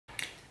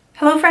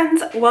Hello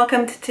friends,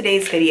 welcome to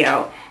today's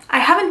video. I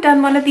haven't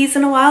done one of these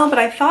in a while, but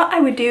I thought I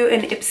would do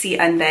an Ipsy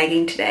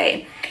unbagging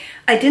today.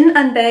 I didn't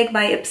unbag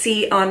my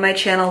Ipsy on my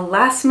channel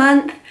last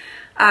month.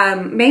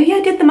 Maybe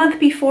I did the month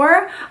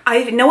before.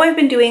 I know I've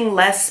been doing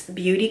less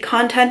beauty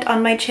content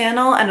on my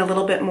channel and a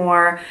little bit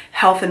more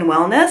health and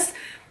wellness.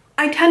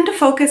 I tend to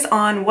focus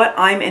on what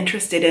I'm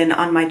interested in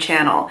on my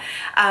channel,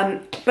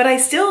 but I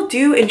still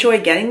do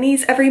enjoy getting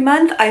these every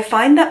month. I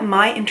find that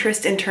my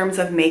interest in terms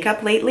of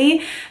makeup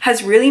lately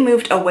has really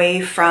moved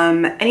away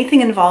from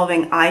anything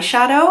involving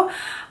eyeshadow.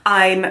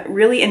 I'm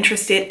really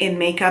interested in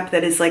makeup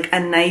that is like a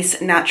nice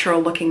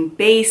natural looking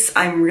base.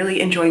 I'm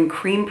really enjoying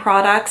cream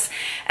products,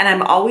 and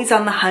I'm always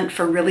on the hunt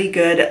for really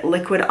good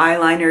liquid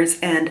eyeliners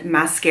and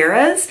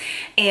mascaras,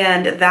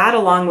 and that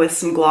along with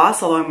some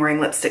gloss, although I'm wearing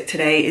lipstick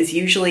today, is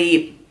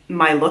usually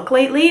my look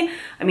lately.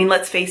 I mean,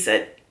 let's face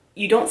it,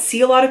 you don't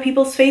see a lot of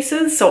people's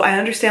faces, so I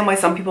understand why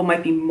some people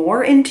might be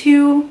more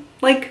into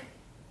like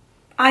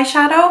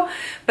eyeshadow,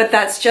 but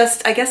that's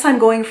just, I guess I'm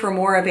going for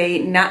more of a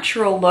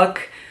natural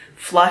look,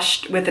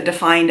 flushed with a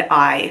defined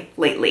eye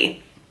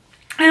lately.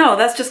 I don't know,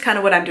 that's just kind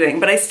of what I'm doing,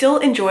 but I still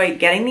enjoy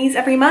getting these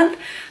every month,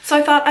 so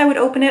I thought I would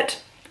open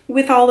it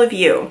with all of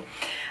you.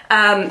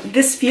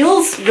 This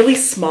feels really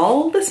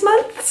small this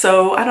month,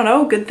 so I don't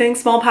know, good thing,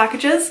 small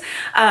packages.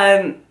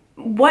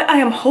 What I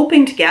am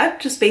hoping to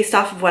get, just based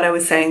off of what I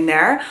was saying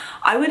there,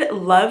 I would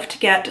love to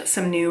get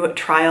some new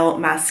trial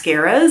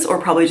mascaras, or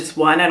probably just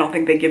one. I don't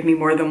think they give me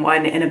more than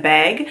one in a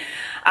bag,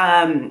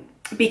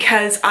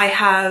 because I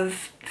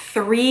have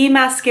 3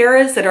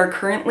 mascaras that are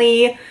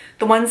currently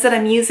the ones that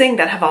I'm using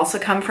that have also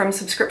come from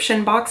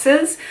subscription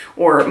boxes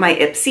or my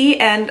Ipsy,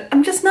 and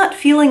I'm just not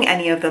feeling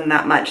any of them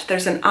that much.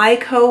 There's an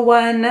Ico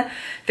one,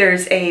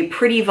 there's a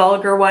Pretty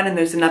Vulgar one, and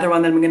there's another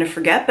one that I'm gonna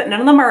forget, but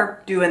none of them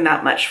are doing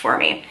that much for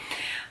me.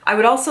 I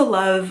would also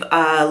love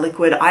a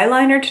liquid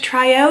eyeliner to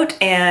try out,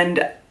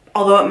 and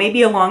although it may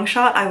be a long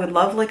shot, I would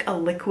love like a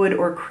liquid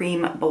or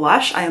cream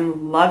blush. I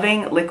am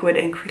loving liquid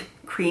and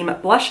cream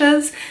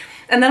blushes.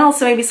 And then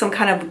also maybe some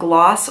kind of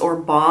gloss or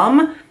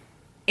balm.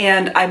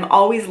 And I'm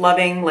always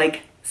loving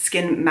like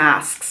skin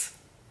masks.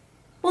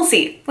 We'll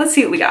see. Let's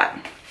see what we got.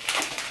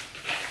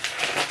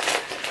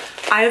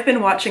 I have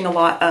been watching a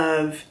lot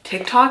of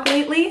TikTok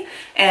lately,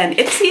 and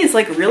Ipsy is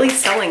like really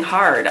selling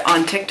hard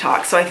on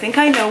TikTok. So I think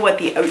I know what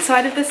the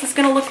outside of this is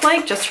gonna look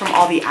like just from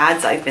all the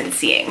ads I've been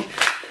seeing.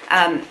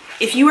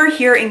 If you are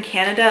here in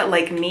Canada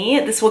like me,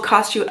 this will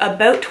cost you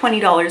about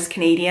 $20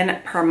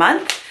 Canadian per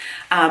month.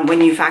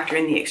 When you factor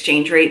in the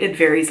exchange rate, it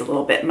varies a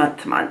little bit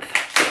month to month.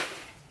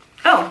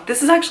 Oh,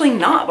 this is actually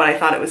not what I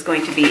thought it was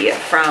going to be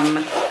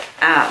from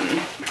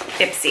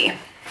Ipsy.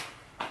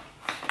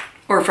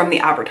 Or from the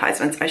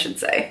advertisements, I should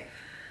say.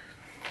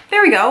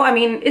 There we go. I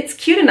mean, it's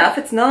cute enough.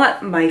 It's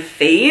not my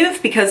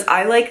fave because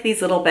I like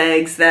these little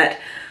bags that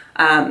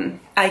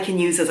I can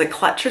use as a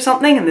clutch or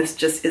something, and this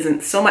just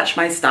isn't so much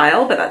my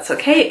style, but that's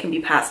okay. It can be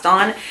passed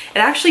on. It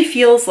actually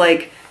feels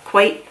like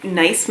quite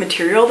nice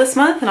material this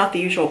month, not the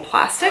usual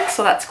plastic,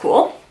 so that's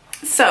cool.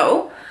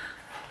 So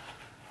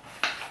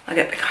I'll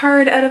get the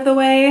card out of the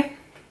way.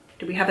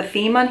 Do we have a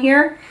theme on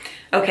here?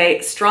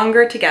 Okay,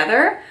 stronger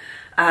together.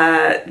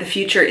 The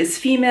future is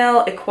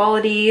female,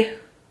 equality.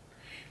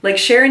 Like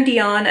Sharon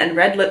Dion and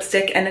red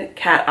lipstick and a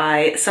cat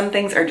eye, some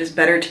things are just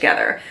better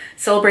together.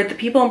 Celebrate the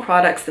people and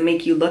products that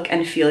make you look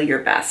and feel your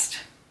best.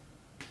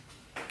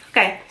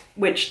 Okay,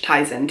 which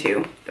ties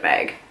into the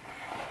bag.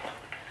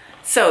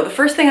 So the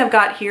first thing I've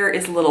got here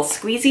is a little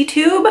squeezy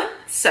tube.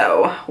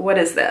 So what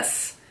is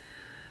this?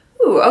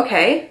 Ooh,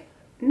 okay,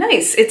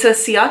 nice. It's a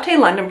Ciate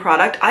London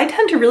product. I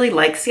tend to really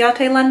like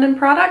Ciate London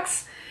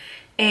products.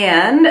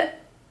 And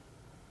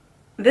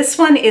this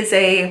one is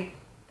a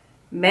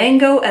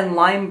Mango and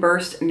Lime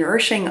Burst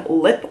Nourishing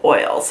Lip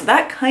Oil. So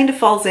that kind of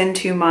falls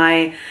into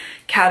my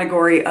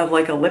category of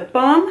like a lip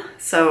balm.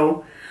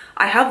 So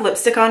I have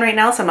lipstick on right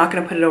now, so I'm not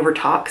gonna put it over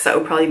top because that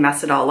would probably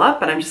mess it all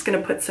up, but I'm just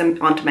gonna put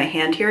some onto my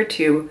hand here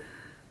to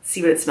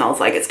see what it smells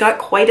like. It's got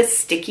quite a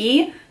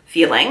sticky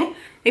feeling.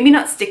 Maybe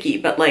not sticky,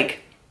 but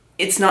like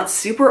it's not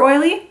super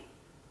oily,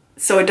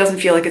 so it doesn't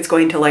feel like it's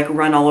going to like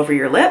run all over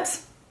your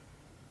lips.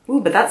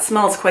 Ooh, but that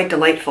smells quite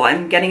delightful.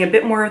 I'm getting a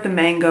bit more of the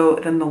mango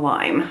than the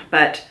lime,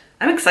 but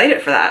I'm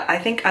excited for that. I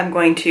think I'm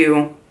going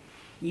to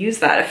use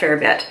that a fair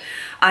bit.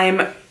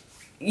 I'm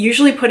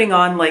usually putting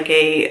on like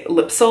a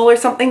lip sole or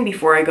something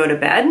before I go to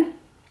bed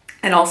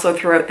and also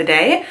throughout the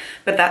day,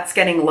 but that's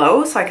getting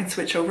low, so I can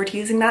switch over to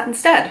using that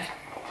instead.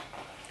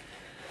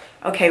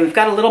 Okay, we've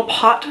got a little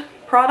pot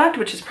product,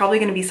 which is probably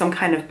gonna be some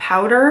kind of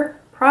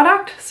powder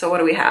product. So what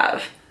do we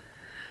have?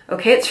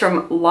 Okay, it's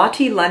from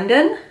Lottie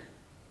London.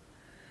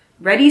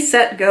 Ready,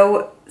 Set,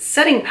 Go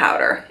Setting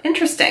Powder.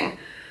 Interesting.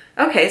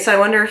 Okay, so I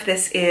wonder if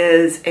this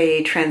is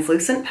a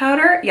translucent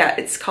powder. Yeah,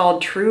 it's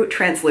called True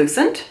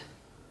Translucent.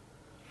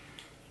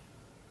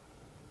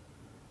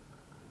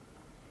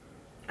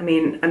 I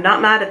mean, I'm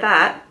not mad at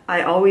that.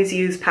 I always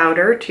use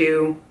powder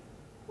to,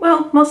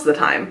 well, most of the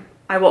time.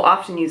 I will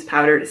often use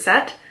powder to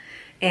set.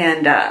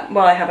 And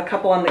while I have a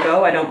couple on the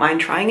go, I don't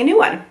mind trying a new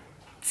one.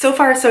 So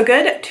far so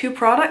good. 2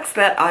 products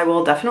that I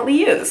will definitely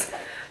use.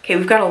 Okay,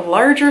 we've got a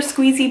larger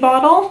squeezy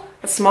bottle,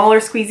 a smaller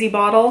squeezy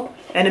bottle,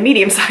 and a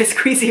medium-sized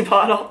squeezy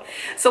bottle.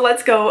 So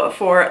let's go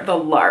for the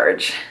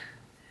large.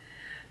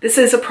 This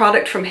is a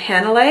product from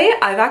Hanalei.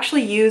 I've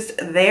actually used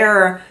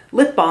their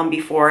lip balm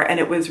before and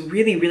it was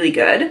really, really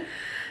good.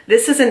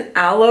 This is an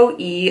Aloe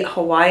E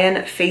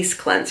Hawaiian face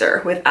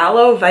cleanser with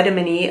aloe,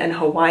 vitamin E, and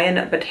Hawaiian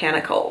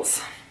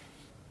botanicals.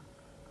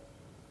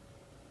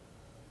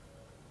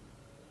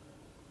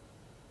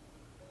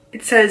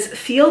 It says,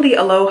 feel the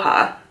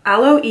aloha.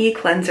 Aloe E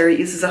cleanser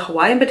uses a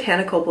Hawaiian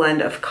botanical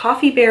blend of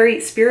coffee berry,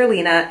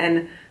 spirulina,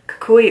 and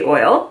kukui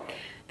oil.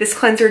 This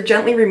cleanser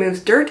gently removes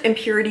dirt,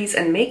 impurities,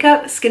 and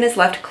makeup. Skin is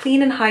left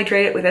clean and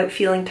hydrated without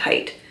feeling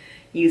tight.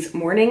 Use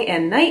morning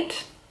and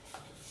night.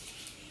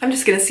 I'm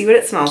just gonna see what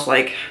it smells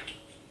like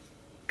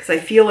because I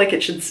feel like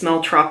it should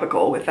smell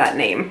tropical with that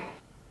name.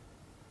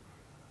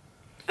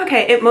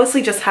 Okay, it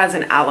mostly just has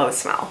an aloe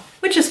smell,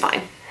 which is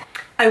fine.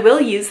 I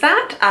will use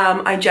that.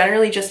 I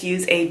generally just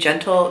use a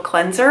gentle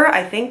cleanser.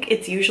 I think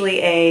it's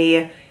usually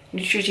a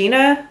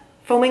Neutrogena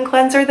foaming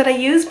cleanser that I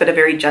use, but a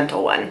very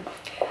gentle one.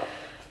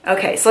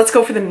 Okay, so let's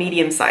go for the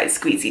medium-sized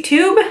squeezy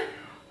tube.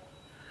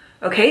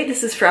 Okay,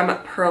 this is from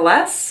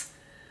Perlesse,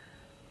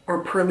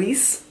 or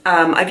Perlisse.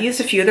 I've used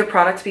a few other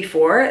products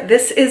before.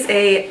 This is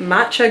a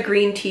matcha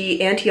green tea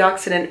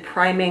antioxidant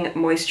priming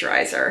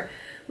moisturizer.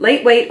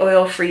 Lightweight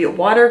oil-free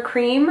water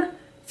cream.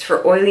 It's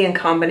for oily and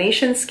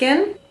combination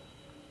skin.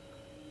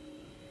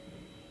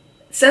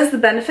 It says the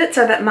benefits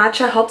are that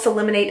matcha helps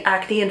eliminate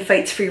acne and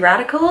fights free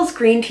radicals.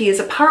 Green tea is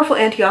a powerful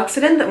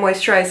antioxidant that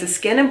moisturizes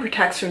skin and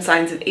protects from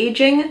signs of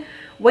aging.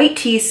 White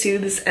tea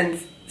soothes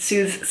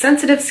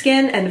sensitive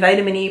skin, and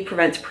vitamin E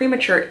prevents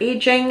premature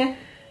aging,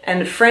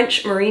 and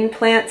French marine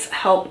plants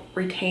help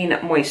retain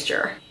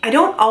moisture. I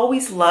don't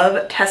always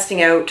love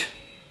testing out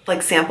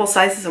like sample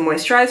sizes of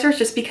moisturizers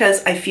just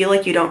because I feel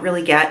like you don't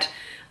really get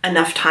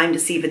enough time to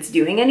see if it's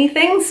doing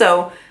anything.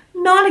 So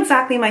not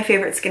exactly my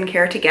favorite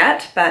skincare to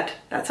get, but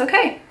that's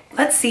okay.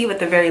 Let's see what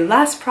the very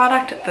last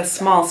product, the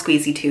small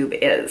squeezy tube,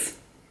 is.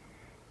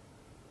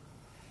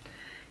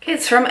 Okay,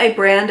 it's from a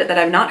brand that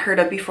I've not heard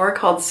of before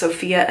called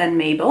Sophia and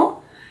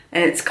Mabel,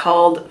 and it's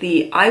called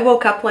the I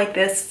Woke Up Like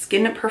This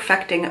Skin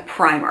Perfecting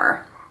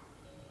Primer.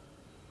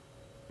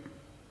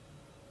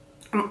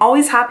 I'm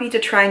always happy to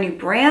try new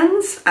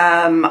brands.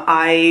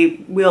 I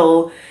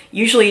will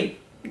usually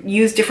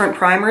use different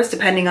primers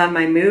depending on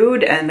my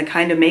mood and the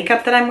kind of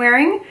makeup that I'm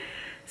wearing,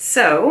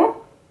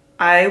 so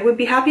I would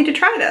be happy to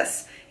try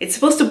this. It's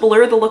supposed to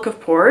blur the look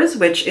of pores,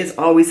 which is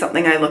always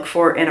something I look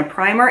for in a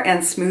primer,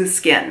 and smooth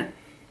skin.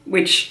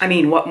 Which, I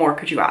mean, what more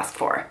could you ask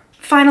for?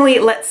 Finally,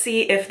 let's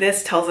see if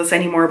this tells us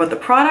any more about the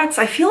products.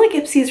 I feel like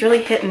Ipsy is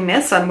really hit and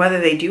miss on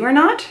whether they do or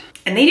not,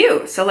 and they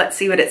do, so let's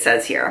see what it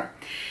says here.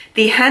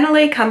 The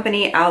Hanalei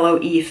Company Aloe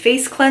E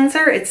Face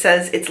Cleanser, it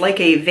says it's like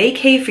a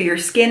vacay for your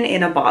skin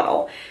in a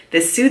bottle.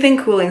 This soothing,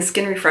 cooling,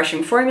 skin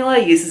refreshing formula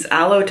uses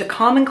aloe to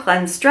calm and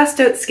cleanse stressed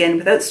out skin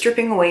without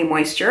stripping away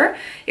moisture.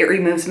 It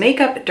removes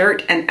makeup,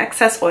 dirt, and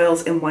excess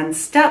oils in one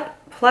step,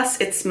 plus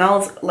it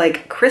smells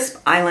like crisp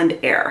island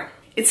air.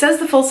 It says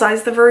the full size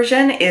of the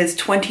version is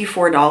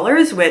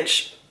 $24,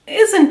 which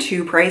isn't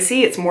too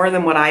pricey. It's more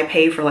than what I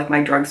pay for like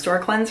my drugstore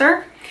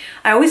cleanser.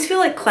 I always feel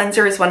like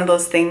cleanser is one of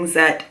those things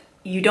that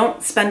you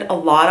don't spend a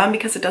lot on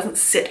because it doesn't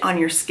sit on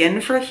your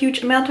skin for a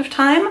huge amount of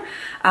time.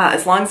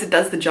 As long as it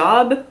does the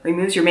job,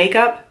 removes your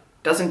makeup,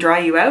 doesn't dry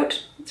you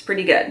out, it's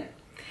pretty good.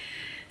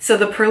 So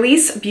the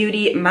Perlisse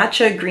Beauty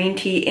Matcha Green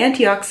Tea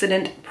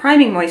Antioxidant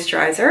Priming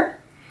Moisturizer.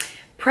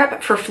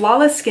 Prep for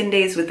flawless skin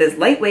days with this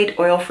lightweight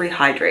oil-free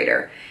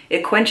hydrator.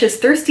 It quenches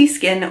thirsty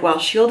skin while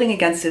shielding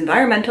against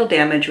environmental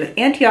damage with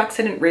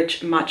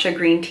antioxidant-rich matcha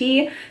green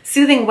tea,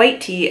 soothing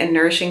white tea, and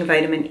nourishing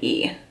vitamin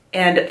E.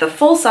 And the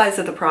full size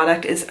of the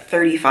product is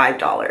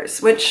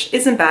 $35, which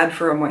isn't bad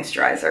for a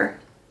moisturizer.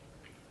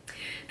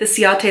 The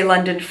Ciate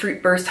London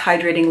Fruit Burst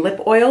Hydrating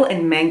Lip Oil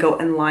in Mango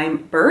and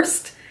Lime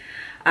Burst.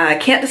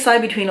 Can't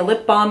decide between a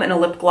lip balm and a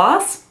lip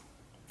gloss.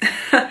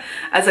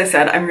 As I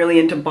said, I'm really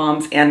into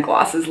balms and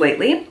glosses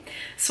lately.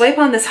 Swipe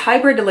on this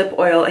hybrid lip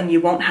oil and you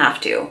won't have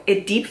to.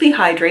 It deeply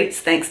hydrates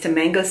thanks to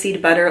mango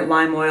seed butter,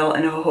 lime oil,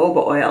 and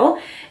jojoba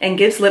oil, and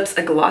gives lips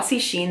a glossy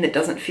sheen that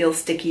doesn't feel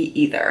sticky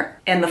either.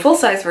 And the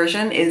full-size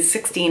version is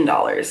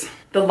 $16.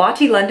 The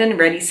Lottie London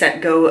Ready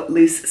Set Go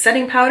Loose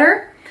Setting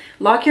Powder.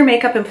 Lock your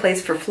makeup in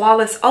place for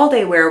flawless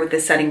all-day wear with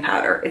this setting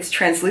powder. It's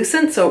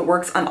translucent, so it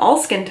works on all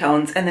skin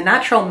tones, and the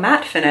natural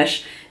matte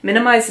finish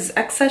minimizes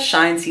excess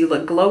shine so you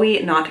look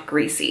glowy, not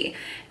greasy.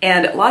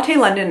 And Latte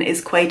London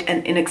is quite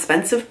an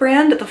inexpensive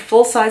brand. The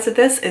full size of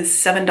this is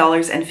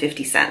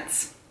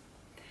 $7.50.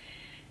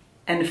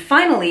 And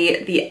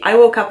finally, the I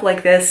Woke Up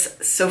Like This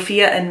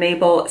Sophia and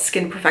Mabel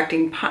Skin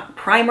Perfecting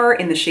Primer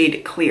in the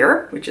shade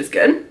Clear, which is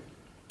good.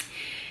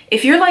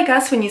 If you're like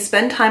us, when you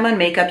spend time on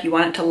makeup, you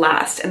want it to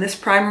last, and this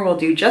primer will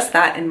do just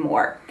that and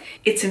more.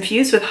 It's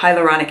infused with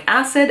hyaluronic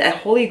acid, a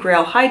holy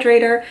grail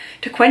hydrator,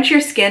 to quench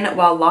your skin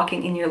while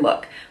locking in your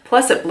look.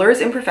 Plus, it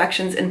blurs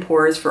imperfections and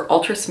pores for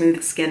ultra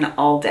smooth skin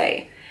all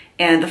day.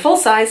 and the full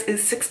size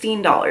is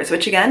 $16,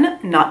 which again,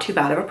 not too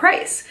bad of a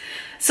price.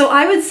 So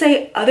I would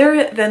say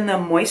other than the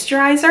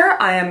moisturizer,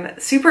 I am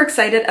super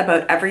excited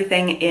about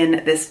everything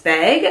in this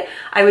bag.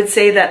 I would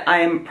say that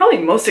I'm probably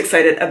most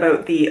excited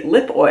about the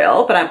lip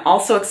oil, but I'm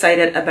also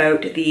excited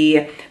about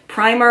the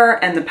primer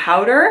and the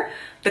powder.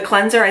 The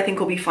cleanser I think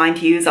will be fine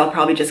to use. I'll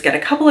probably just get a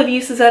couple of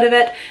uses out of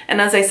it. And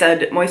as I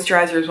said,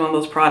 moisturizer is one of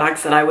those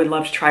products that I would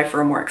love to try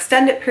for a more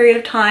extended period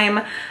of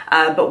time,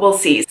 but we'll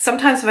see.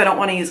 Sometimes if I don't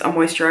want to use a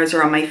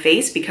moisturizer on my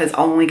face because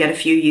I'll only get a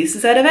few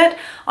uses out of it,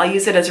 I'll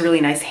use it as a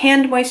really nice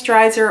hand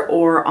moisturizer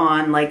or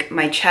on like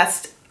my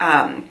chest,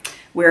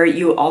 where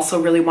you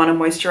also really want to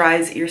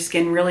moisturize your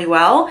skin really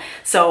well.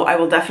 So I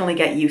will definitely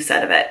get use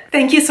out of it.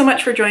 Thank you so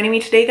much for joining me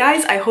today,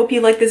 guys. I hope you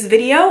liked this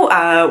video,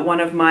 one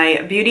of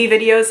my beauty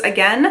videos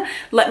again.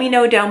 Let me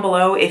know down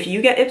below if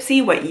you get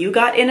Ipsy, what you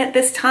got in it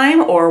this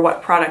time, or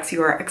what products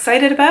you are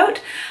excited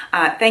about.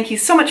 Thank you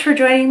so much for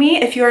joining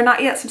me. If you are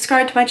not yet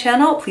subscribed to my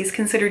channel, please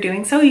consider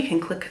doing so. You can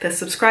click the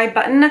subscribe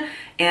button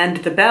and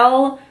the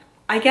bell,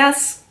 I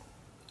guess.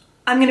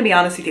 I'm gonna be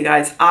honest with you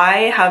guys,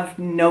 I have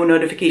no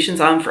notifications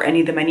on for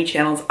any of the many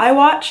channels I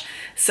watch,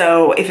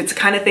 so if it's the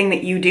kind of thing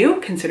that you do,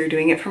 consider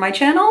doing it for my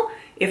channel.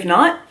 If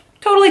not,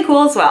 totally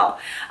cool as well.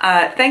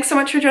 Thanks so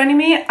much for joining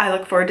me. I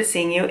look forward to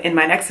seeing you in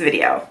my next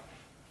video.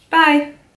 Bye!